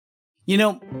You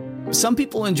know, some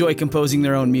people enjoy composing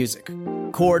their own music,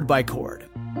 chord by chord,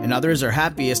 and others are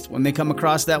happiest when they come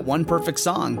across that one perfect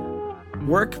song.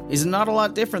 Work is not a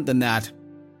lot different than that.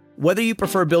 Whether you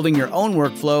prefer building your own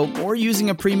workflow or using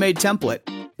a pre-made template,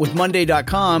 with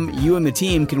Monday.com, you and the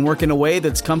team can work in a way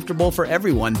that's comfortable for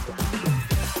everyone.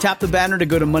 Tap the banner to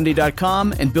go to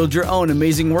Monday.com and build your own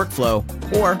amazing workflow,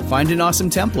 or find an awesome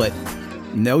template.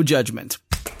 No judgment.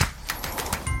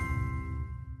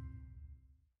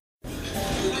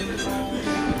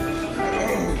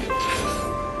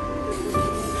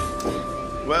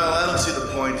 Well, I don't see the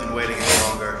point in waiting any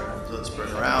longer, so let's bring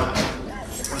her out.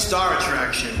 The star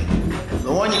attraction,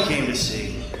 the one you came to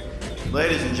see.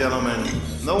 Ladies and gentlemen,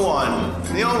 the one,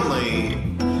 the only,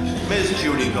 Miss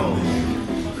Judy Gold.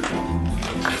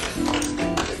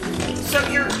 So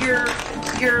your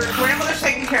grandmother's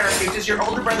taking care of you. Does your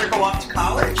older brother go off to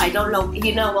college? I don't know.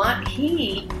 You know what?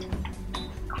 He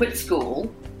quit school,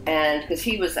 and because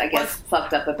he was, I guess,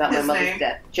 fucked up about my mother's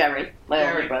death. Jerry, my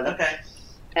older brother. Okay.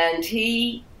 And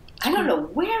he, I don't know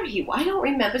where he. I don't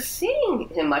remember seeing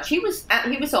him much. He was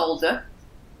older.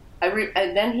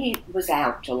 And then he was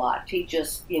out a lot. He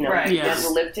just,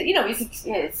 didn't live to,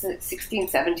 he's 16,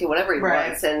 17, whatever he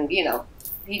was, and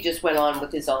he just went on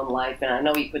with his own life. And I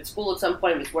know he quit school at some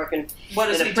point. He was working. What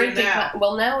does he do now?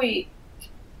 Well, now he's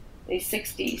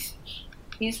 60s.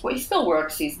 He still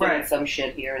works. He's doing some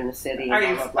shit here in the city. Are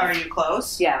you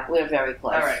close? Yeah, we're very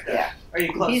close. All right. Good. Yeah. Are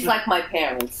you close? He's like my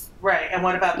parents. Right. And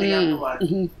what about the younger one?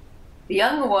 Mm-hmm. The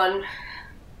younger one,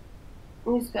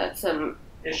 he's got some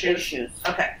issues.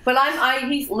 Okay. But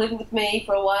he's lived with me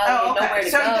for a while. Oh, okay. Nowhere to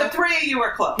so go. The three of you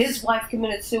were close. His wife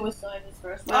committed suicide his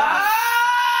first wife.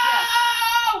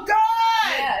 Oh,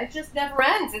 God! Yeah, it just never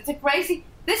ends. It's a crazy...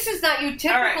 This is not your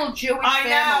typical Jewish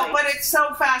family. I know, but it's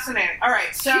so fascinating. All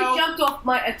right, so... She jumped off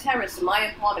a terrace in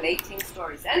my apartment, 18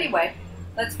 stories. Anyway,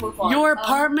 let's move on. Your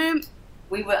apartment?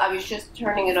 I was just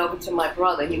turning it over to my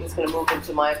brother. He was going to move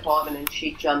into my apartment, and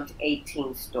she jumped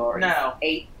 18 stories. No.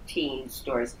 18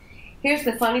 stories. Here's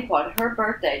the funny part. Her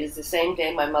birthday is the same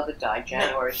day my mother died,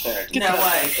 January 3rd. No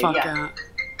way. Fuck out.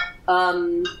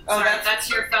 Sorry, that's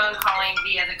your phone calling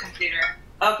via the computer.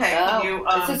 Okay, can you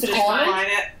is this just a call-in? find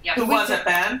it? Yep. Who was it,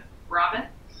 Ben? Robin?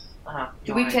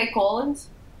 Do we take call-ins?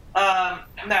 No.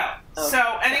 Okay.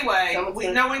 So, anyway,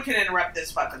 Someone's no one can interrupt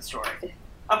this fucking story.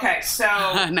 Okay, so...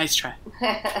 Nice try.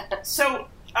 So...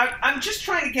 I'm just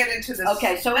trying to get into this.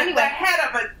 Okay, so anyway. The head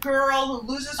of a girl who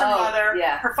loses her mother.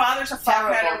 Yeah. Her father's a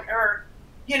fuckhead. Or,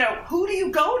 who do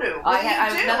you go to? What do you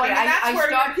do? That's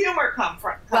where your humor comes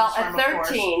from. Well, at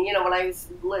 13, when I was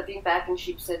living back in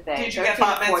Sheepshead Bay. Did you get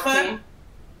bat mitzvah?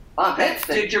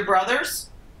 Did your brothers?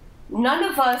 None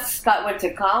of us went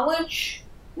to college.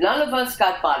 None of us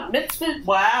got bat mitzvah.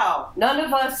 Wow. None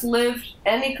of us lived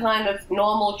any kind of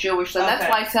normal Jewish. So that's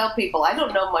why I tell people I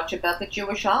don't know much about the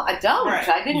Jewish holiday. I don't. Right.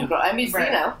 I didn't grow. I mean,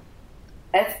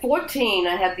 At 14,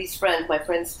 I had these friends. My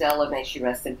friend Stella, may she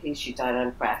rest in peace. She died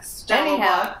on crack.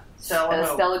 Stella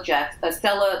Stella Jackson.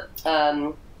 Stella.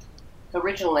 Her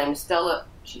original name is Stella.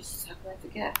 Jesus, how can I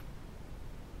forget?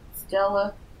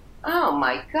 Stella. Oh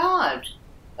my God.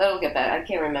 I'll get back. I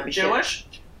can't remember. Jewish?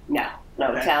 No,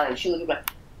 Italian. She looked like.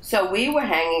 So we were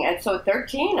hanging, and so at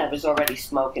 13, I was already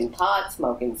smoking pot,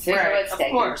 smoking cigarettes,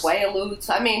 taking Quaaludes.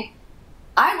 I mean,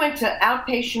 I went to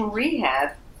outpatient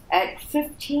rehab at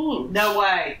 15. No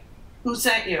way. Who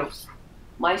sent you?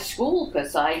 My school,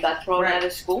 because I got thrown out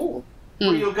of school.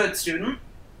 Were you a good student?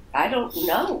 I don't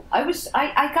know. I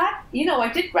got,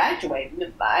 I did graduate.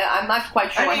 I'm not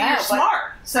quite sure how. You're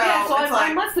smart. So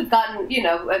I must have gotten,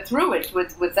 through it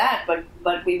with that,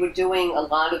 but we were doing a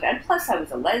lot of, and plus I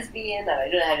was a lesbian, and I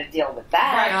didn't know how to deal with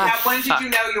that. Right. Now, when did you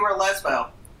know you were a lesbo?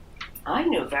 I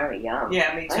knew very young.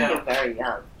 Yeah, me too. I knew very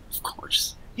young. Of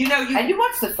course. And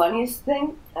what's the funniest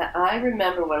thing? I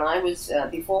remember when I was,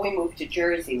 before we moved to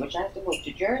Jersey, which I had to move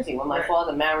to Jersey when my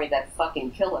father married that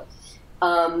fucking killer.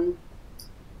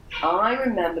 I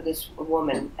remember this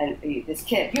woman and this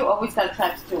kid. You always got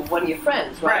attracted to one of your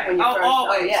friends, right? When you first,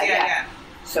 always. Yeah.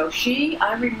 So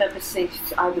I remember saying,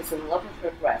 I was in love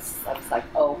with her breasts. I was like,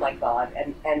 oh my God.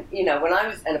 And when I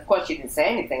was, and of course she didn't say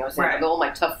anything. I was with all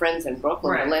my tough friends in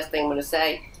Brooklyn. The last thing I'm going to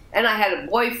say. And I had a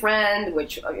boyfriend,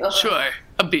 which... sure,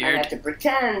 a beard. I had to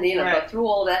pretend, go through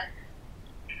all that.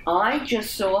 I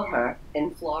just saw her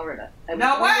in Florida.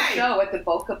 No way! The show at the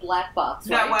Boca Black Box,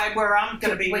 right? No way, where I'm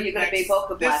going to be. Where you're going to be,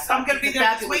 Boca Black Box. I'm going to be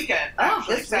there this weekend.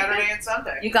 This Saturday and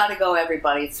Sunday. You got to go,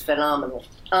 everybody. It's phenomenal.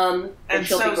 And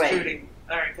so is Judy.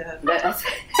 All right, go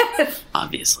ahead.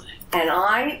 Obviously. And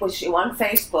I was on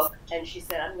Facebook, and she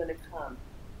said, I'm going to come.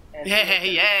 And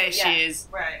she is.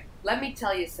 Right. Let me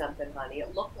tell you something, honey.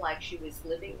 It looked like she was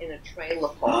living in a trailer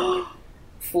park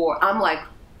I'm like,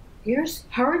 here's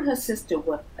her and her sister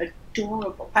were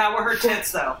adorable. How were her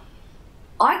tits, though?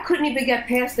 I couldn't even get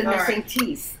past the missing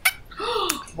teeth.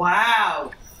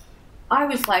 Wow. I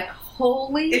was like,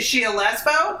 holy... Is she a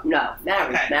lesbo? No,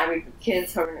 married with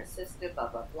kids, her and her sister, blah,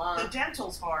 blah, blah. The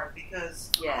dental's hard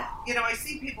because, I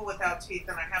see people without teeth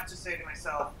and I have to say to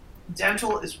myself,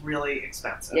 dental is really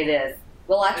expensive. It is.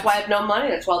 Well, that's why I have no money.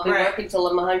 That's why I'll be working till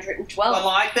I'm 112. Well,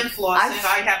 I've been flossing.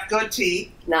 I have good teeth.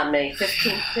 Not me.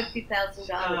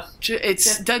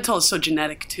 $50,000. Dental is so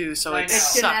genetic too, so it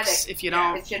sucks if you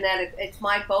don't. It's genetic. It's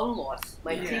my bone loss.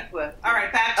 My teeth were. All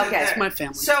right, back to it's my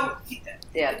family. So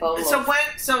bone loss.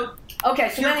 So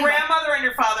your grandmother and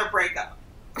your father break up.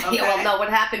 Okay. Yeah, well, no. What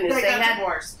happened is they had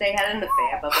divorced. They had an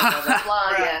affair. Blah blah blah. blah,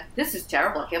 blah. Yeah, this is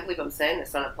terrible. I can't believe I'm saying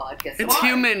this on a podcast. It's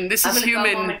human. This is human. I'm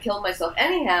gonna go home and kill myself.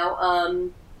 Anyhow,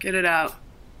 get it out.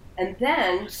 And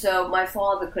then, so my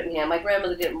father couldn't handle. My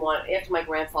grandmother didn't want. After my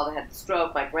grandfather had the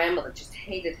stroke, my grandmother just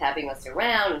hated having us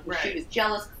around. And she was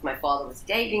jealous because my father was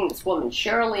dating this woman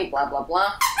Shirley. Blah blah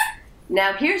blah.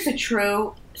 Now here's a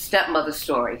true stepmother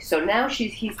story. So now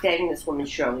he's dating this woman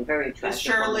Shirley, very attractive. Is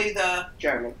Shirley the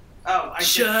German? Oh,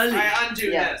 I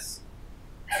undo this.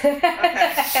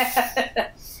 Okay.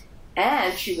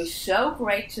 And she was so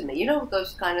great to me. You know,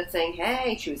 those kind of thing.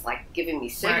 Hey, she was like giving me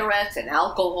cigarettes and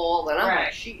alcohol, and I'm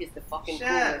like, she is the fucking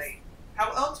coolest.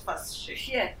 How old was she?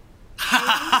 Shit.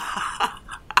 I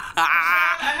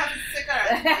have a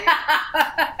cigarette.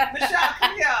 Michelle,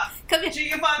 come here. Come here. Do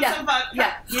you want some vodka?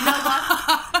 Yeah. You know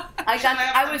what?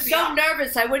 I was so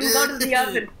nervous I wouldn't go to the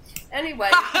oven.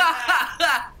 Anyway.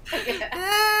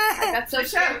 I got so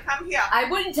Michelle, come here. I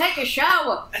wouldn't take a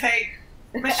shower. Hey,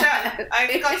 Michelle,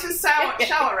 I've got a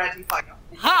shower ready for you.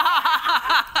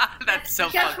 That's so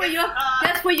funny.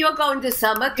 That's where you're going this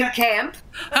summer, to camp.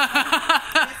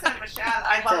 Listen, Michelle,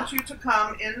 I want you to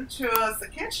come into the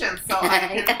kitchen so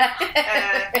I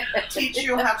can teach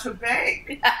you how to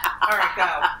bake. All right,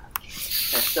 go.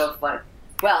 That's so funny.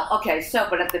 Well, okay,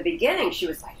 but at the beginning, she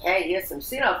was like, hey, here's some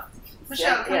syrup.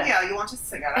 Michelle, come here. You want a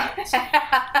cigarette?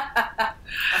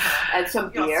 And some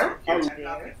beer. And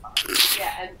beer.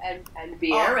 Yeah, and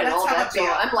beer and all that. So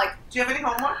I'm like, do you have any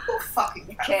homework? Who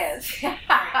fucking cares?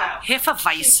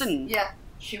 Hefeweizen. Yeah,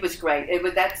 she was great.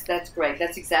 That's great.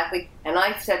 That's exactly. And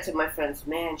I said to my friends,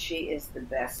 man, she is the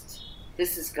best.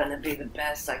 This is going to be the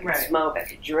best. I can smoke. I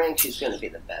can drink. She's going to be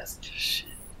the best.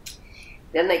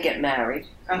 Then they get married.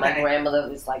 Okay. My grandmother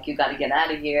was like, you got to get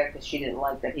out of here, because she didn't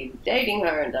like that he was dating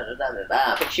her and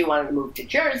da-da-da-da-da. But she wanted to move to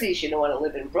Jersey. She didn't want to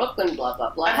live in Brooklyn, blah,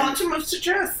 blah, blah. I want to move to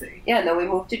Jersey. Yeah, and then we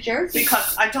moved to Jersey.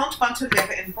 Because I don't want to live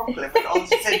in Brooklyn with all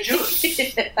these Jews.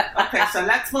 Okay, so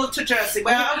let's move to Jersey.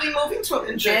 Where are we moving to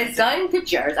in Jersey? We're going to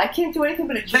Jersey. I can't do anything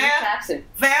but a Jewish accent.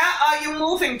 Where are you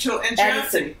moving to in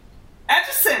Jersey?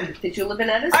 Edison. Did you live in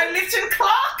Edison? I lived in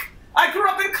Clark. I grew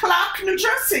up in Clark, New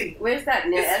Jersey. Where's that?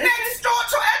 Near Edison? Next door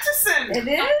to Edison. It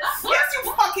is? Yes, you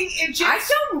fucking idiot. I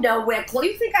don't know where.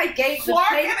 You think I gave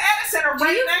Clark and Edison are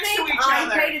right next to each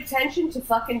other. I paid attention to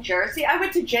fucking Jersey? I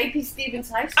went to J.P. Stevens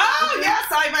High School. Oh,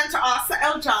 yes. I went to Arthur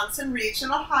L. Johnson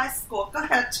Regional High School. Go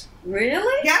ahead.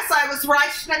 Really? Yes, I was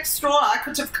right next door. I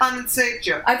could have come and saved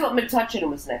you. I thought Metuchen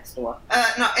was next door.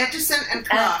 No, Edison and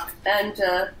Clark.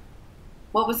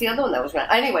 What was the other one that was right?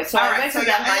 Anyway, so I went to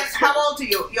that high school. How old are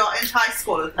you? You're in high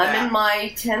school. I'm in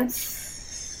my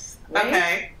 10th grade.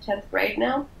 Okay. 10th grade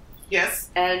now. Yes.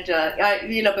 And,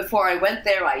 before I went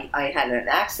there, I had an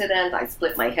accident. I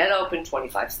split my head open,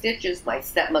 25 stitches. My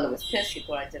stepmother was pissed. She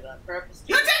thought I did it on purpose.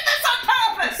 You did this on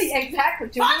purpose? Exactly.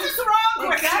 What is wrong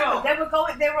with you?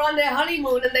 They were on their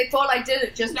honeymoon, and they thought I did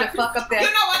it just to fuck up their... You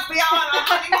know what? We are on our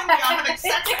honeymoon. We are having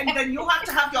sex, and then you have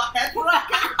to have your head broken.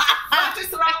 What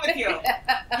is wrong with you?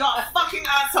 You're a fucking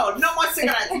asshole. No more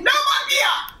cigarettes. No more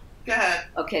beer. Go ahead.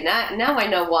 Okay, now I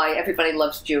know why everybody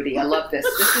loves Judy. I love this.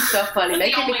 This is so funny.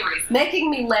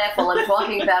 Making me laugh while I'm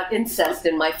talking about incest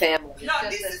in my family. No,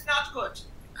 this is not good.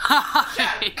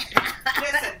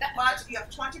 Listen, but you have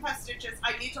 25 stitches.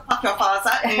 I need to fuck your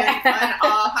father in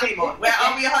our honeymoon. Where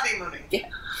are we honeymooning? Yeah.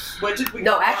 Where did we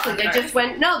go? No, actually, they just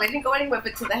went... No, they didn't go anywhere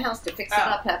but to the house to fix it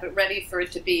up, have it ready for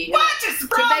it to be... What is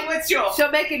wrong with you? So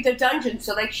make it the dungeon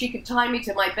so she could tie me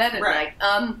to my bed at night.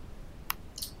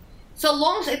 So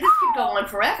long as... This could go on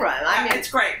forever. I mean, it's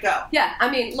great. Go. Yeah,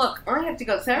 I mean, look, I have to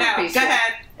go to therapy. Go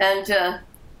ahead. And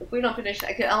if we don't finish,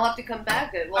 I'll have to come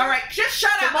back. All right, just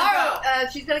shut up. Tomorrow,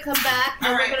 she's going to come back,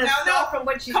 and we're going to start from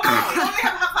what she's doing. Come on, we only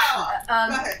have half hour.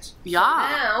 Go ahead.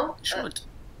 Yeah. So now...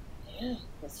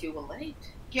 because you were late.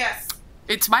 Yes.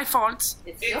 It's my fault.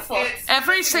 It's your fault.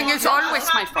 Everything is always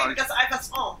my fault. Because I was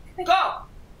home. Go.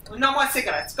 No more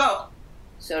cigarettes. Go.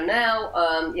 So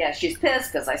now, she's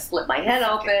pissed because I split my head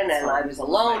open and I was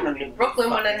alone in New Brooklyn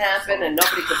when it happened and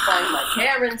nobody could find my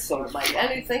parents or my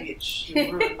anything.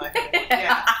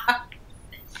 Yeah.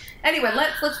 Anyway,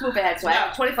 let's move ahead. So I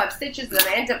have 25 stitches, then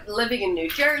I end up living in New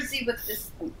Jersey with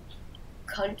this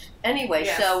cunt. Anyway,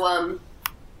 so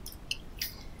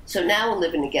now we're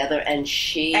living together, and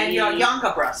she and your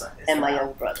younger brother and my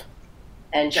younger brother,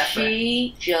 and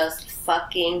she just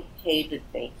fucking hated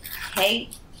me.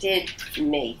 Hated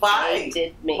me. Why?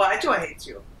 Hated me. Why do I hate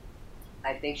you?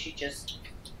 I think she just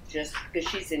because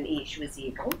she's she was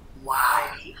evil.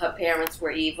 Why? Her parents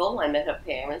were evil. I met her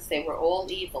parents. They were all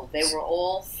evil. They were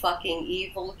all fucking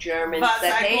evil Germans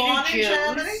that hated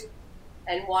Jews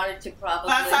and wanted to probably.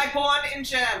 Was I born in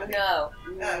Germany? No.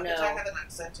 Because I have an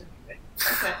accent. Okay.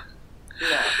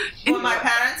 No. Were my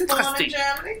parents born in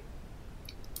Germany?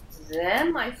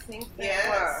 Them, I think they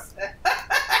were.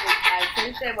 I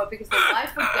think they were because the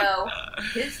wife would go,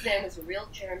 his name was a real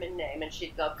German name, and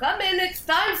she'd go, "Come in, it's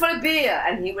time for a beer,"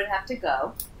 and he would have to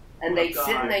go. And they'd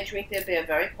sit and they'd drink their beer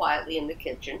very quietly in the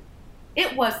kitchen.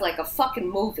 It was like a fucking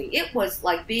movie. It was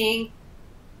like being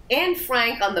Anne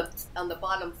Frank on the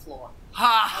bottom floor.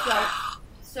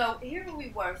 So here we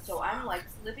were. So I'm like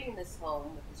living in this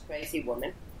home with this crazy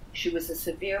woman. She was a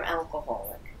severe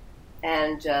alcoholic,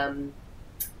 and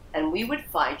we would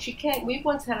fight. We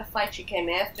once had a fight. She came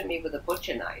after me with a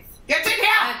butcher knife. Get in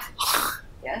here!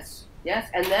 Yes.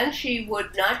 And then she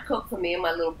would not cook for me and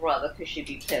my little brother because she'd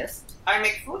be pissed. I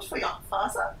make food for your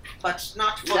father, but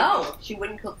not for No, she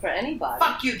wouldn't cook for anybody.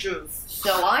 Fuck you, Jews.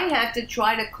 So I had to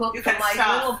try to cook for my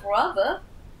little brother.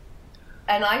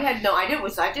 And I didn't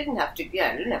have to,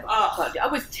 I didn't have a I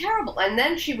was terrible. And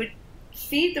then she would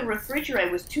feed the refrigerator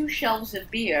with 2 shelves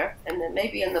of beer, and then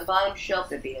maybe on the bottom shelf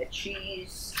there'd be a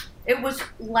cheese. It was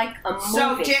like a movie.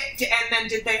 So, and then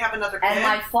did they have another kid? And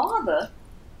my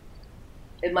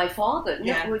father,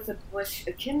 was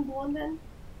Kim born then?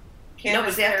 Kim no, it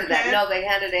was after that. No, they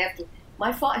had it after.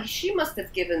 My father, she must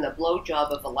have given the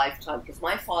blowjob of a lifetime because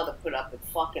my father put up with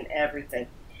fucking everything.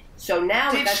 So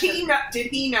now did he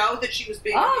know that she was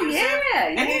being abusive? Yeah.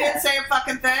 And he didn't say a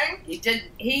fucking thing? He did.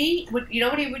 He would. You know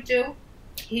what he would do?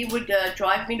 He would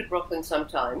drive me to Brooklyn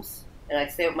sometimes, and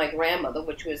I'd stay with my grandmother,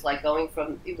 which was like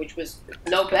which was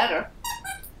no better.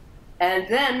 And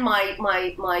then it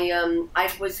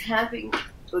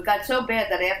got so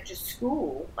bad that after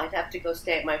school, I'd have to go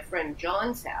stay at my friend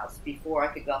John's house before I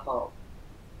could go home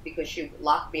because she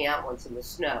locked me out once in the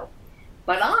snow.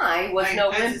 But I was no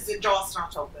wimpy. The door's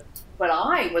not open. But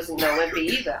I wasn't no wimpy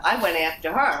either. I went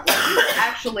after her. We were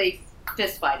actually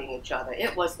fist fighting each other.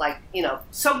 It was like,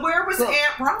 So where was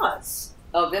Aunt Roz?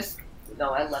 No,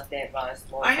 I left Aunt Roz.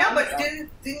 I know, but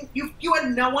didn't you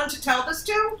had no one to tell this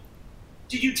to?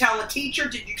 Did you tell a teacher?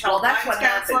 Did you tell a guidance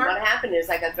counselor? Happened. What happened is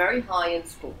I got very high in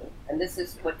school, and this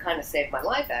is what kind of saved my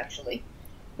life, actually,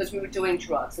 because we were doing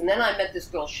drugs. And then I met this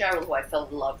girl, Cheryl, who I fell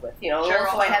in love with.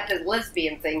 Also, I had the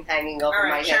lesbian thing hanging over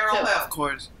my head, Cheryl too. Hill. Of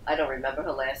course. I don't remember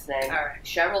her last name. All right.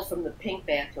 Cheryl from the Pink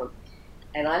Bathroom.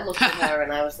 And I looked at her,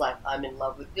 and I was like, I'm in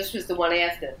love with... This was the one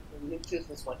after, the New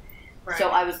Toothless one. Right. So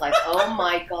I was like, oh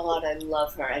my God, I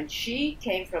love her. And she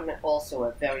came from also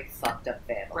a very fucked up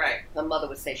family. Right. Her mother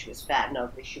would say she was fat and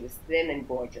ugly. She was thin and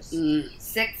gorgeous.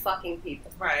 Sick fucking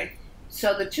people. Right.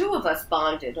 So the two of us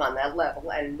bonded on that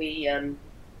level, and we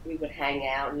would hang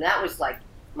out, and that was like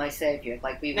my savior.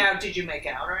 Now, did you make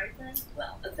out or anything?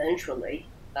 Well, eventually.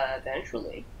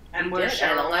 And where's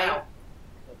Cheryl now? I don't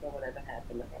know whatever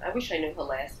happened to her. I wish I knew her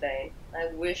last name. I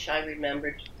wish I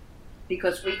remembered.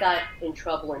 Because we got in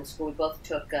trouble in school. We both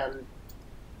took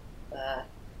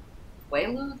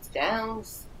Quaaludes,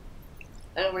 Downs.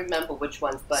 I don't remember which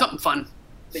ones, but something fun.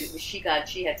 But she had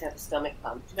to have a stomach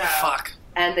pump. No. Fuck.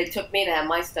 And they took me to have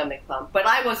my stomach pumped, but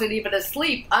I wasn't even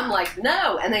asleep. I'm like,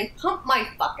 no, and they pumped my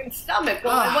fucking stomach.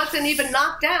 Well, I wasn't even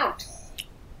knocked out.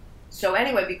 So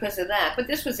anyway, because of that, but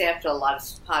this was after a lot of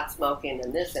pot smoking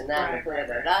and this and that and blah,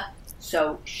 blah, blah.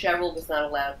 So Cheryl was not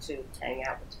allowed to hang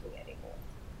out with me anymore.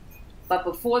 But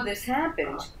before this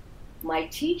happened, my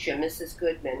teacher, Mrs.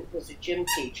 Goodman, was a gym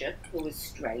teacher who was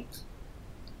straight.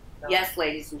 No. Yes,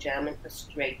 ladies and gentlemen, a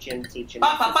straight gym teacher.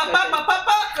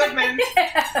 Goodman.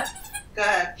 Go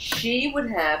ahead.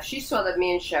 She saw that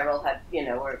me and Cheryl had,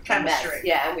 were chemistry.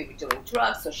 Yeah, and we were doing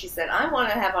drugs. So she said, I want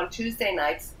to have on Tuesday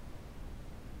nights,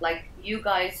 like you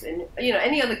guys and,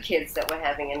 any other kids that were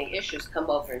having any issues, come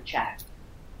over and chat.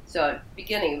 So at the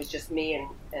beginning, it was just me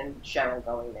and Cheryl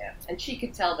going there. And she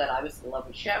could tell that I was in love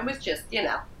with Cheryl. It was just,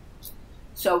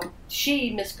 So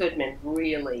Miss Goodman,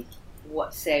 really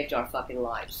saved our fucking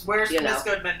lives. Where's Miss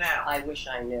Goodman now? I wish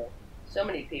I knew. So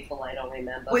many people I don't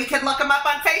remember. We can look them up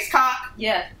on Facecock.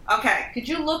 Yeah. Okay. Could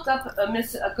you look up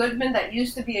Miss Goodman that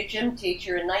used to be a gym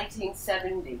teacher in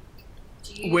 1970?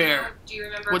 Where? Do you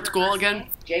remember what school again? name?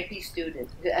 J.P.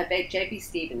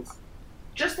 Stevens.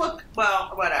 Just look,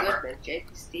 well, whatever. Goodman, J.P.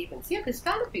 Stevens. Yeah, there's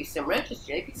got to be some registered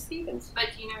J.P. Stevens. But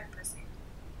do you know her first name?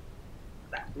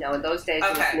 No, in those days it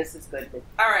was Mrs. Goodman.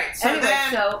 All right. So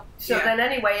anyway, then, then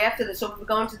anyway, after this, so we were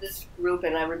going to this group,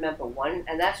 and I remember one,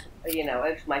 and that's, it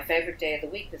was my favorite day of the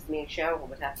week because me and Cheryl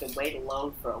would have to wait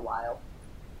alone for a while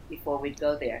before we'd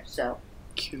go there. So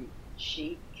cute.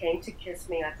 She came to kiss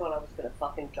me. I thought I was going to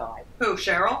fucking die. Who,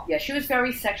 Cheryl? Yeah, she was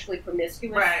very sexually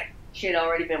promiscuous. Right. She had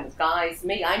already been with guys.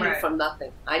 Me, I knew from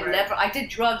nothing. I did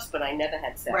drugs, but I never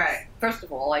had sex. Right. First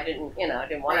of all, I didn't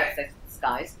want to have sex with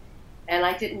guys. And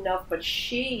I didn't know, but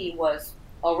she was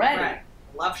already. Right.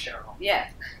 Love Cheryl. Yeah.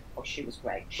 Oh, she was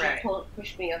great. She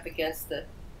pushed me up against the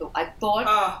I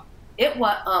thought it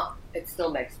was. It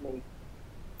still makes me.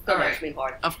 Makes me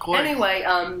hard. Of course. Anyway,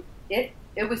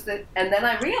 it was and then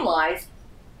I realized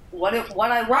what I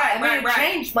want. It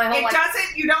changed my whole life.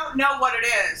 You don't know what it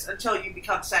is until you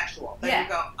become sexual. Then you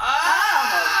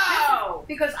go,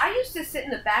 because I used to sit in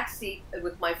the back seat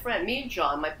with my friend, me and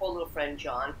John, my poor little friend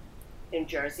John, in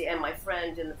Jersey, and my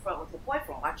friend in the front with the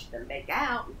boyfriend, watching them make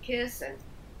out and kiss,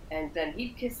 and then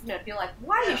he'd kiss me. I'd be like,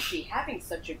 why is she having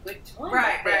such a good time?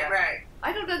 Right.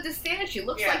 I don't understand. She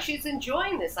looks like she's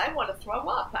enjoying this. I want to throw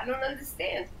up. I don't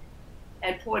understand.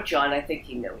 And poor John, I think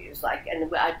he knew. He was like, and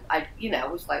I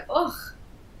was like, ugh.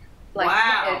 Like,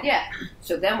 wow. Yeah.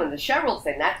 So then when the Cheryl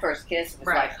thing, that first kiss was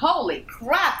like, holy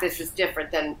crap, this is different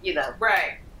than,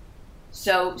 Right.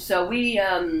 So we,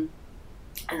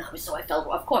 so I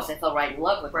fell right in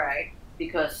love with her. Right.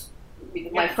 Because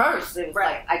my first, it was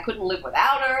like, I couldn't live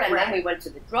without her, and then we went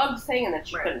to the drugs thing, and then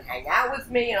she couldn't hang out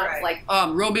with me, and I was like...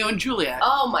 Romeo and Juliet.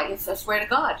 Oh my, I swear to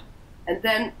God. And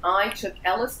then I took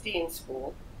LSD in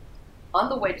school, on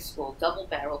the way to school, Double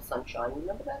Barrel Sunshine.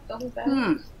 Remember that Double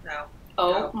Barrel? No.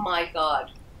 Oh my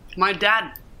God. My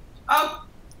dad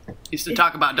used to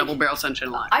talk about Double Barrel Sunshine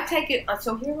a lot. I take it,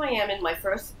 so here I am in my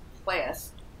first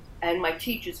class, and my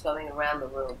teacher's going around the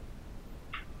room.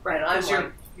 Right, and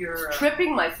I'm you're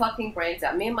tripping my fucking brains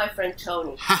out. Me and my friend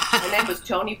Tony. Her name was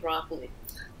Tony Broccoli.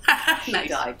 She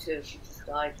died too. She just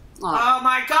died. Oh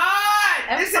my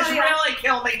God! This is really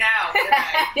kill me now.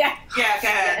 Yeah, go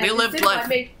ahead. They lived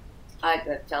life. I'm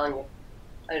telling you.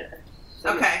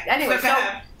 Okay. Anyway,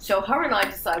 so her and I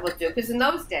decided what to do. Because in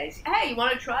those days, hey, you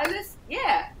want to try this?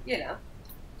 Yeah,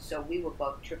 So we were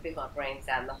both tripping our brains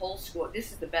out. And the whole school,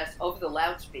 this is the best, over the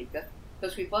loudspeaker.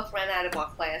 Because we both ran out of our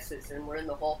classes and we're in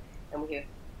the hall. And we hear,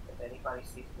 if anybody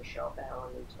sees Michelle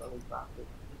Ballard and Tony Broccoli,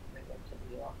 bring them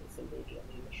to the office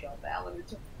immediately. Michelle Ballard.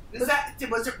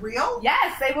 Was it real?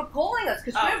 Yes, they were calling us.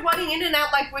 Because we're running in and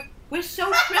out like we're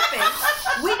so tripping.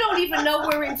 We don't even know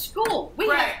we're in school.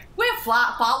 We're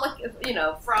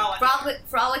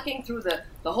frolicking through the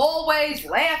hallways,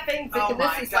 laughing. Thinking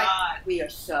this is like we are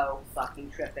so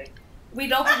fucking tripping.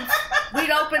 We'd open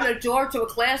the door to a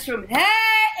classroom.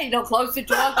 Hey, close the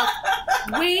door.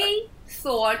 We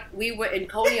thought we were in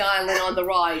Coney Island on the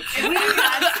ride. We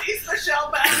had Michelle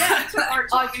back.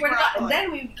 And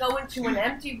then we'd go into an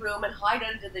empty room and hide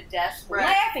under the desk,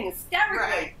 laughing hysterically.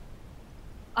 Right.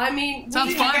 I mean,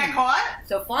 sounds fun. Get caught?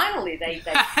 So finally, they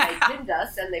pinned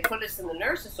us and they put us in the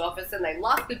nurse's office and they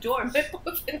locked the door and we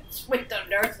both in the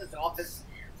nurse's office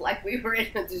like we were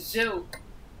in the zoo.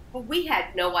 But we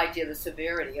had no idea the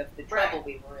severity of the trouble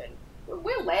we were in.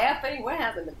 We're laughing. We're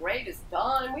having the greatest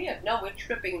time. We're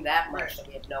tripping that much, so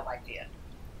we had no idea.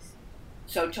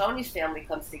 So Tony's family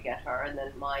comes to get her, and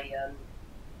then my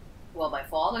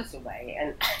father's away,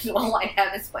 and all I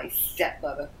have is my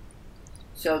stepmother.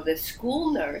 So the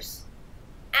school nurse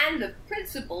and the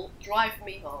principal drive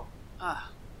me home.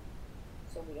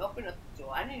 So we open up the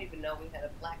door. I didn't even know we had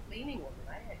a black cleaning woman.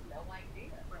 I had no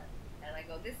idea. And I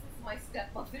go, "This is my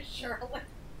stepmother, Shirley."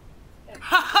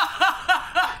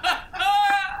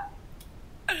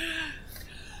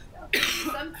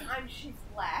 Sometimes she's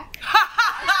black.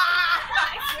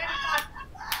 I swear to God,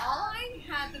 I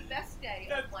had the best day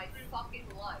of my fucking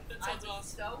life. I was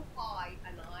so high,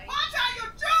 and What are you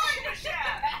doing,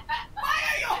 Michelle? Why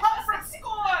are you home from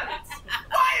school?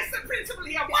 Why is the principal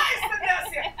here? Why is the nurse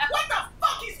here? What the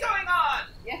fuck is going on?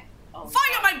 Yeah.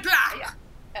 Fire my black!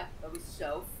 Yeah, it was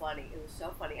so funny. It was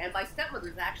so funny. And my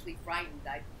stepmother's actually frightened.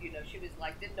 She was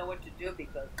like, didn't know what to do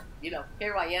because,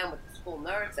 here I am with the school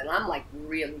nurse, and I'm like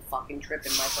really fucking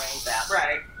tripping my brains out.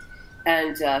 Right.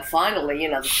 And finally,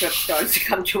 the trip started to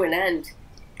come to an end,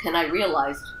 and I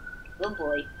realized, oh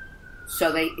boy.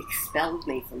 So they expelled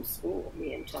me from school,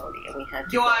 me and Tony, and we had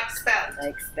to. You are expelled. I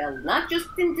expelled, not just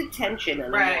in detention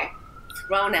anymore. Right.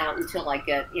 Thrown out until I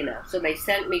get, So they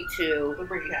sent me to the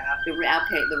rehab. The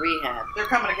rehab. They're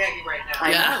coming to get you right now.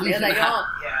 I know. There they are.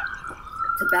 Yeah.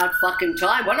 It's about fucking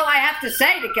time. What do I have to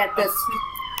say to get this?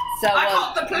 So I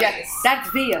called the police. Yeah, that's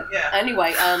Via. Yeah.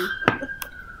 Anyway,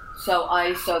 So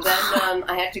then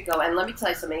I had to go, and let me tell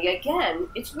you something. Again,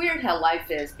 it's weird how life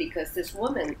is, because this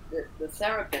woman, the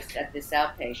therapist at this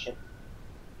outpatient,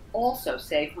 also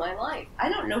saved my life. I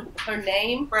don't know her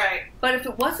name, right? But if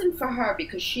it wasn't for her,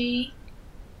 because she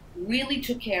really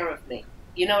took care of me.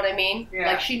 You know what I mean? Yeah.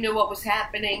 Like, she knew what was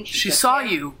happening. She saw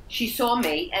you. She saw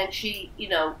me, and she,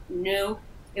 knew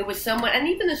it was someone, and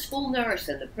even the school nurse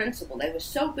and the principal, they were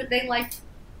so good.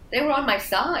 They were on my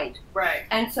side. Right.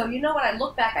 And so, you know what? I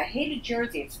look back, I hated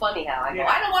Jersey. It's funny how I go, Yeah.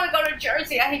 I don't want to go to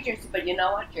Jersey. I hate Jersey. But you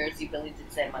know what? Jersey really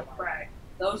did save my life. Right.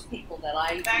 Those people that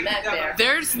I Thank met you, there.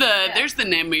 There's the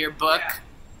name of your book.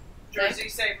 Yeah. Jersey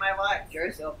saved my life.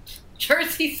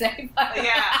 Jersey saved my life.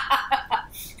 Yeah.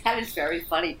 That is very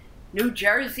funny. New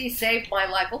Jersey saved my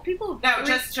life. Well, people... No,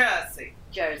 just Jersey.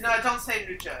 Jersey. No, don't say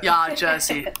New Jersey. Yeah,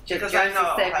 Jersey. Because I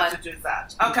know how to do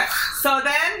that. Okay, so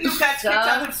then you got kicked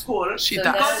out of school. She Go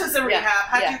to the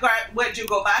rehab. Where'd you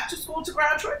go back to school to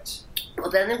graduate?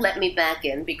 Well, then they let me back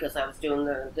in because I was doing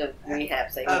the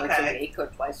rehab thing once a week or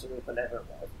twice a week, whatever it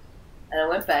was. And I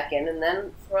went back in, and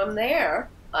then from there,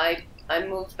 I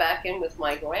moved back in with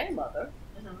my grandmother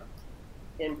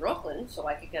in Brooklyn, so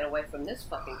I could get away from this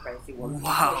fucking crazy woman.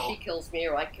 Wow. So she kills me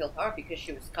or I kill her, because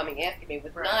she was coming after me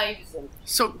with knives.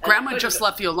 So Grandma just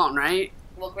left you alone, right?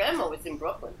 Well, Grandma was in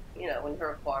Brooklyn, in her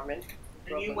apartment.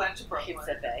 And you went to Brooklyn. She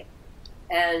said Bay.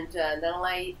 And then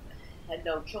I had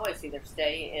no choice, either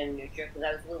stay in New Jersey, because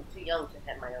I was a little too young to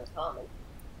have my own common.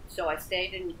 So I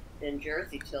stayed in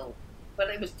Jersey but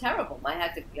it was terrible.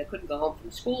 I couldn't go home from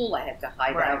school. I had to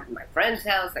hide out in my friend's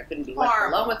house. I couldn't be left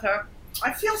alone with her.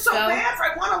 I feel so bad.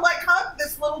 I want to hug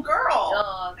this little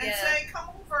girl and yeah. say, "Come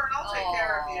over, and I'll take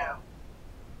care of you."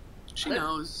 She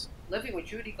knows. Living with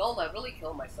Judy Gold, I really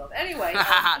killed myself. Anyway.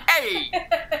 Hey!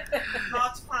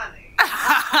 Not funny.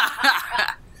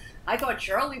 I thought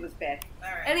Shirley was bad. All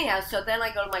right. Anyhow, so then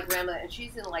I go to my grandmother, and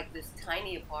she's in this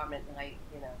tiny apartment, and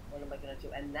what am I going to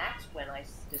do? And that's when I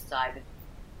decided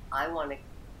I want to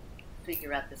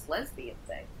figure out this lesbian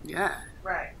thing. Yeah.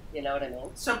 Right. You know what I mean?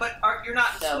 So, but you're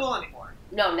not in school anymore?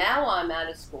 No, now I'm out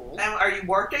of school. And are you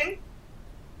working?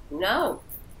 No,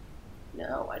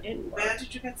 I didn't work. Where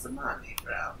did you get some money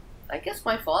from? I guess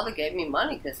my father gave me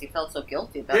money because he felt so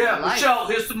guilty about my life. Michelle,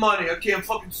 here's the money. I can't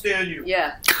fucking stand you.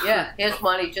 Yeah, here's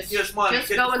money. Here's money. Just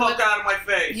get go the fuck out of my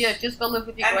face. Yeah, just go live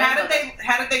with your grandmother. And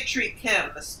how did they treat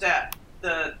Kim,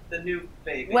 the new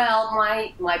baby? Well,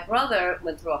 my brother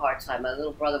went through a hard time. My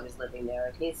little brother was living there,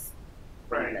 and he's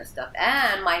pretty messed up.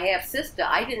 And my half sister,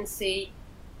 I didn't see.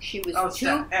 She was was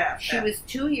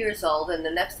 2 years old, and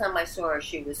the next time I saw her,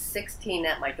 she was 16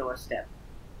 at my doorstep.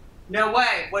 No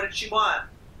way. What did she want?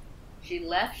 She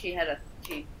left. She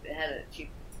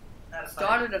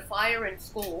started a fire in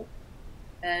school,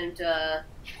 and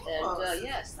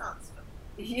yes,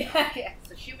 yeah.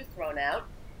 So she was thrown out,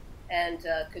 and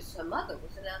because her mother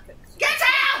was an alcoholic. Get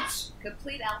out!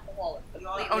 Complete alcoholic.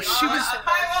 She was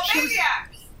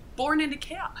born into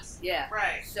chaos. Yeah.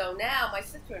 Right. So now my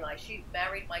sister and she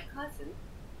married my cousin,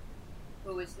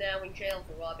 who is now in jail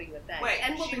for robbing the bank. Wait,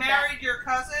 and she married your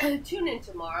cousin? Tune in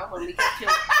tomorrow when we get to...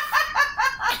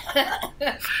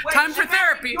 Time for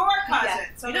therapy. Your cousin. Yeah.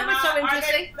 So you know what's so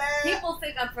interesting? People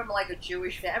think I'm from a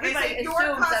Jewish family. Everybody assumes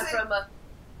I'm from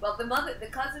the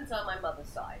cousins on my mother's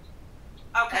side.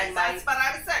 Okay, that's what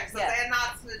I was saying. So they're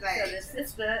not today. So the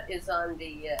sister is on the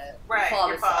your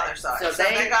father's side. So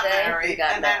they got married,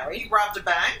 and then he robbed a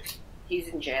bank? He's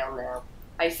in jail now.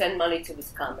 I send money to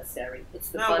his commissary. It's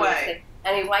the funniest thing.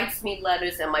 And he writes me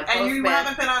letters, and my postman... And you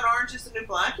haven't been on Orange is the New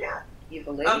Black yet? You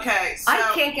believe? Okay, so...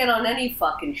 I can't get on any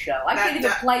fucking show. I can't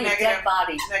even play a dead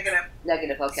body.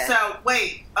 Negative, okay. So,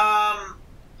 wait,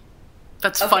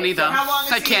 That's funny, though. How long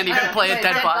is I can't even play a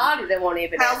dead body. They won't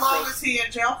even How long is he in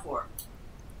jail for?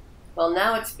 Well,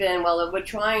 now it's been... Well, we're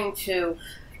trying to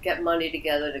get money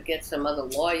together to get some other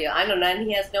lawyer. I don't know, and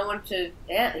he has no one to...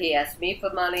 Yeah, he asked me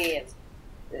for money, and...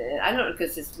 I don't know,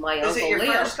 because it's my Uncle Leo. Is it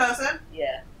your first cousin?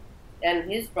 Yeah. And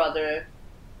his brother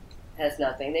has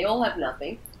nothing. They all have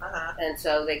nothing. Uh-huh. And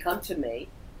so they come to me.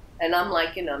 And I'm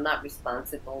like, I'm not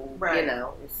responsible. Right. I do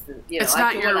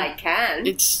what I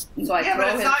can. So I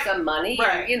throw him some money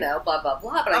and, blah, blah,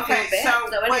 blah. But I feel bad.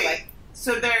 So anyway. Wait.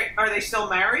 So are they still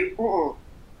married? Mm-mm.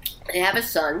 They have a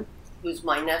son who's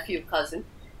my nephew, cousin.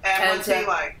 And what's he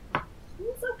like?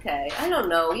 He's okay. okay. I don't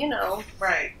know, you know.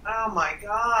 Right. Oh my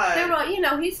God. They're all, you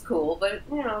know, he's cool, but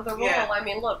you know, they're Yeah. all. I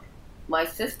mean, look, my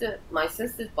sister's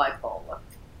bipolar.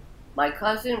 My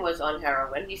cousin was on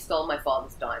heroin. He stole my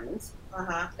father's diamonds.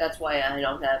 That's why I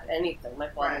don't have anything. My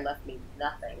father left me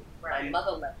nothing. Right. My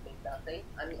mother left me nothing.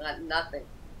 I'm not nothing.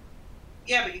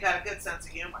 Yeah, but you got a good sense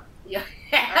of humor. Yeah.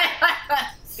 Go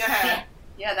ahead.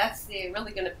 Yeah, that's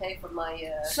really going to pay for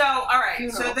my So, all right.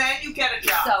 funeral. So then you get a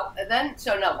job.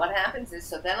 So no, what happens is,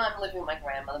 then I'm living with my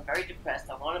grandmother. I'm very depressed.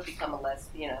 I want to become a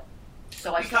lesbian, you know.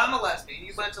 So Become a lesbian.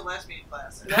 You went to lesbian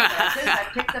classes. No, I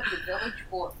picked up the Village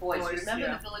Voice. Remember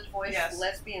the Village Voice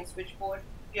lesbian switchboard?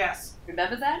 Yes.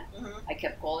 Remember that? Mm-hmm. I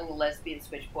kept calling the lesbian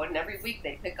switchboard, and every week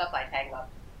they'd pick up, I'd hang up.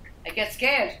 I get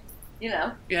scared, you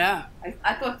know. Yeah.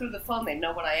 I thought through the phone they'd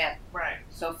know what I am. Right.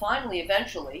 So finally,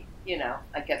 eventually, you know,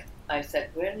 I said,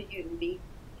 where did you meet?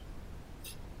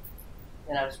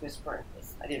 And I was whispering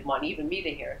this. I didn't want even me to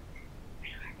hear it.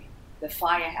 The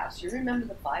Firehouse. You remember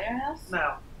the Firehouse?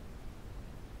 No.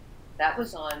 That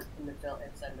was in the village,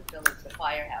 the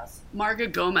Firehouse.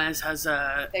 Marga Gomez has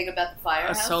Think about the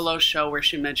Firehouse? a solo show where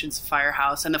she mentions the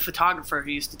Firehouse and the photographer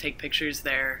who used to take pictures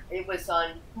there. It was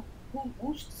on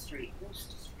Worcester Street.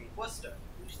 Worcester.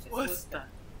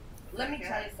 Let me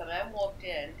tell you something. I walked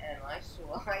in and I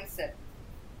said,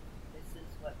 this is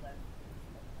what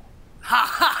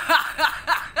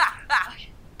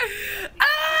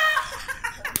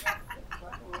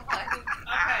Okay.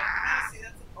 See,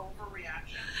 that's an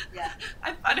overreaction. Yeah.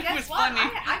 I thought it was funny.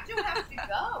 I do have to go.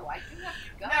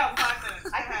 No, 5 minutes. Go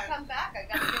I ahead. can come back.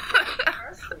 I got to get to the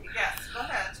university. Yes, go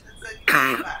ahead. And then you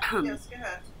come back. Yes, go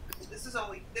ahead.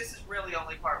 This is really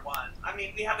only part 1. I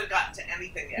mean, we haven't gotten to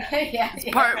anything yet.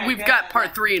 Yeah. We've got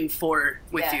part 3 and 4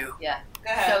 with you. Yeah.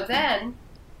 Go ahead. So then,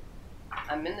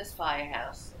 I'm in this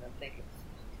Firehouse, and I'm thinking,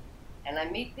 and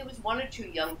there was 1 or 2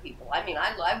 young people. I mean,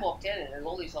 I walked in, and there's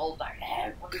all these old, like,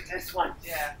 hey, look at this one.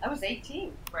 Yeah. I was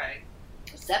 18. Right.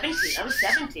 17. I was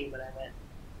 17 when I went.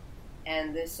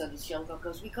 And this young girl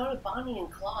goes, we go to Bonnie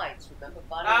and Clyde's. Remember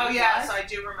Bonnie and Clyde's? Oh, yes, I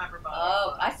do remember Bonnie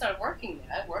and Clyde. I started working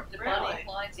there. I worked at Bonnie and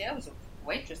Clyde's. Yeah, I was a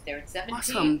waitress there at 17.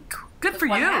 Awesome. Good for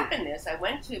What you. happened is, I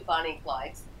went to Bonnie and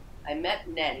Clyde's. I met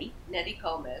Nettie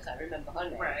Gomez. I remember her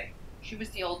name. Right. She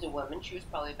was the older woman. She was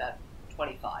probably about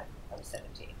 25. I was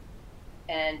 17.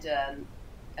 And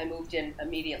I moved in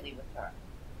immediately with her.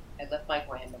 I left my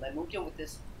grandmother. I moved in with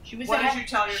this. She was What did you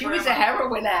tell your She grandmother? was a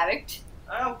heroin addict.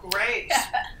 Oh, great.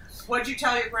 What did you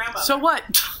tell your grandmother? So what?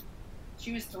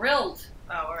 She was thrilled.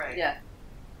 Oh, all right. Yeah.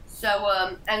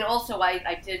 So, and also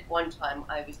I did one time,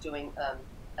 I was doing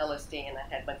LSD and I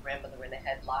had my grandmother in a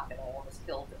headlock and I almost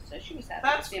killed her. So she was happy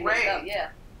That's to see great. me go. Yeah.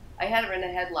 I had her in a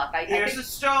headlock. Here's the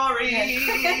story of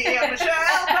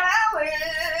Michelle Palin.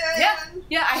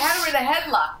 Yeah, I had her in a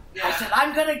headlock. Yeah. I said,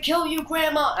 I'm going to kill you,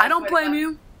 Grandma. I don't blame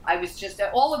you. I was just,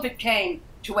 all of it came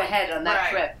to a head on that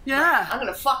trip. Yeah. I'm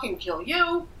going to fucking kill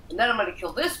you, and then I'm going to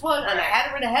kill this one, and I had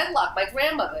her in a headlock, my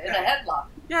grandmother, in a headlock.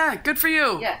 Yeah, good for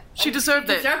you. Yeah. She deserved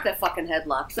it. She deserved that fucking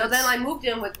headlock. So then I moved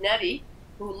in with Nettie,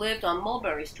 who lived on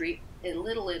Mulberry Street in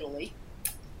Little Italy,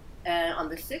 and on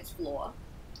the 6th floor,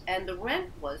 and the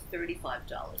rent was $35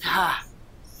 Ah.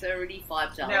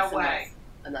 $35 No a month. way.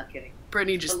 I'm not kidding.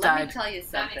 Brittany just But let died. me tell you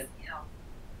something.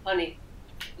 Honey,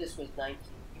 this was 19.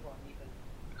 You weren't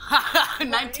even...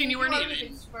 19 you weren't even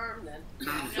even. sperm then.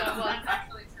 That's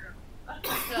actually true.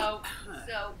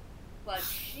 But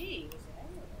she was a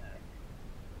heroin addict.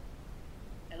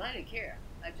 And I didn't care.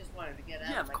 I just wanted to get out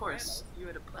Yeah, of of my course. grandma's. You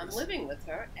had a I'm place. living with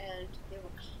her, and there were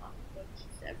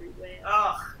cockroaches everywhere.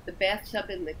 Ugh. The bathtub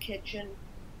in the kitchen.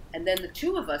 And then the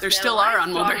two of us. There now still I are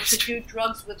on Mulberry started to Street. do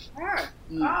drugs with her.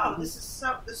 Oh, this is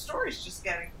so. The story's just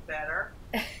getting better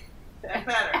and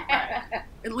better. Right.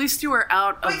 At least you were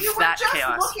out of But you were that just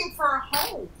chaos. looking for a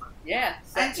home Yeah.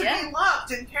 and to be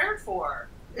loved and cared for.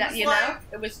 It was You like, know,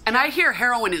 it was. And I hear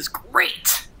heroin is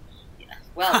great.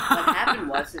 Well, what happened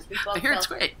was is we both I hear it's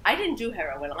felt- great. I didn't do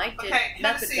heroin. I did okay,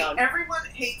 Hennessy, methadone. everyone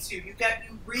hates you. You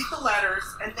read the letters,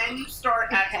 and then you start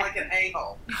acting like an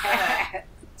a-hole. Go ahead.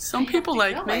 Some I have people to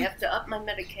like go. I me. have to up my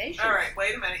medication. All right,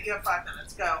 wait a minute. You have 5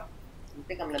 minutes. Go. You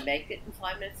think I'm going to make it in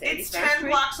 5 minutes? It's 81st 10 Street?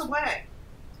 blocks away.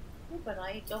 Yeah, but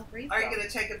I don't breathe. Are you well. going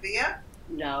to take a via?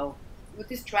 No. With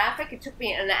this traffic, it took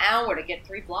me an hour to get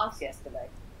 3 blocks yesterday.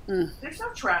 There's no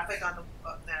traffic on the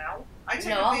now. I take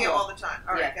No, a I'll via walk. all the time.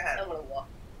 All right, Yeah, go ahead. I'm going to walk.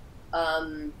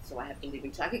 So I have to leave.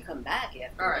 So I could come back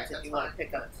after All right, if that's you want fine. to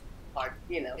pick up part,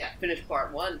 Yeah. finish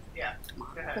part 1. Yeah, go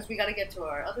ahead. Because we got to get to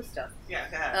our other stuff. Yeah,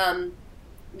 go ahead.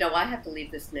 No, I have to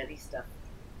leave this Nettie stuff.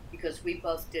 Because we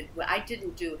both did, well, I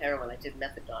didn't do heroin, I did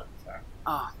methadone with her.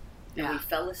 Oh, And we yeah.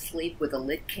 fell asleep with a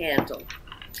lit candle.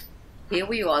 Here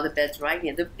we are, the bed's right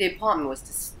here. The apartment was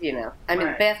just, you know, I mean,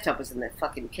 the bathtub was in the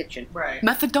fucking kitchen. Right.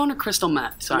 Methadone or crystal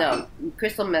meth? Sorry. No,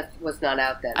 crystal meth was not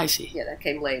out then. I see. Yeah, that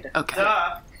came later. Okay.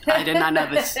 Duh. I did not know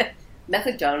this.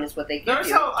 Methadone is what they give Notice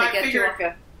you. how to I get figured, you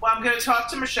off well, I'm going to talk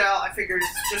to Michelle. I figured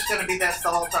it's just going to be this the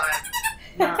whole time.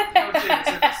 No Jews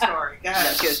in the story. Go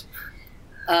ahead. No,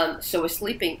 good. So we're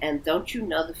sleeping, and don't you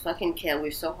know the fucking candle? We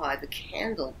were so high, the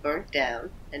candle burnt down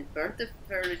and burnt the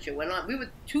furniture. Went on. We were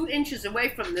 2 inches away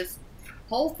from this.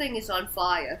 Whole thing is on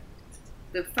fire.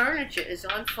 The furniture is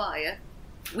on fire.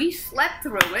 We slept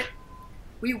through it.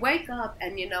 We wake up,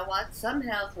 and you know what?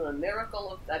 Somehow, through a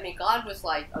miracle of, God was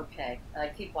like, okay, I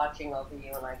keep watching over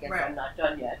you, and I guess I'm not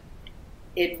done yet.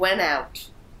 It went out.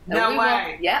 No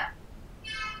way. Yeah.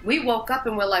 We woke up,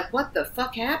 and we're like, what the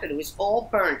fuck happened? It was all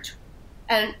burnt.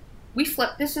 And we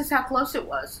slept. This is how close it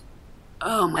was.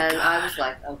 Oh, my God. And I was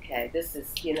like, okay, this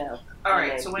is, All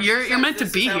right, so when you're meant to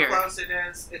be here. How close it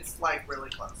is, it's like really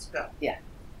close. Go. Yeah.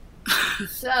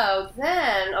 So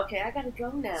then, okay, I gotta go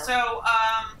now. So,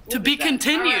 to be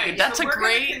continued. Right, That's so a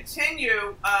great. We're going to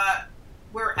continue.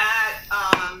 We're at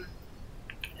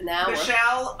an hour.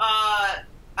 Michelle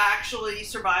actually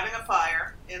surviving a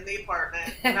fire in the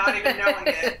apartment, not even knowing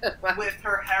it, with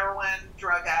her heroin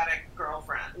drug addict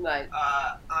girlfriend. Right.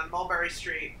 On Mulberry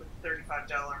Street with a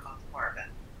 $35 a month apartment.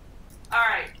 All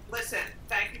right, listen.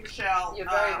 Thank you, Michelle. You're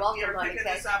very welcome, We are honey. picking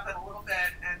this up in a little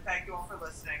bit, and thank you all for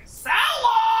listening. So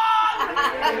long!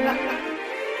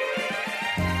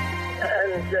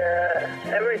 And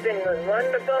everything was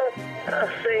wonderful. I'll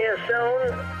see you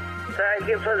soon. Thank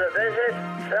you for the visit.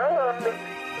 So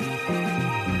long.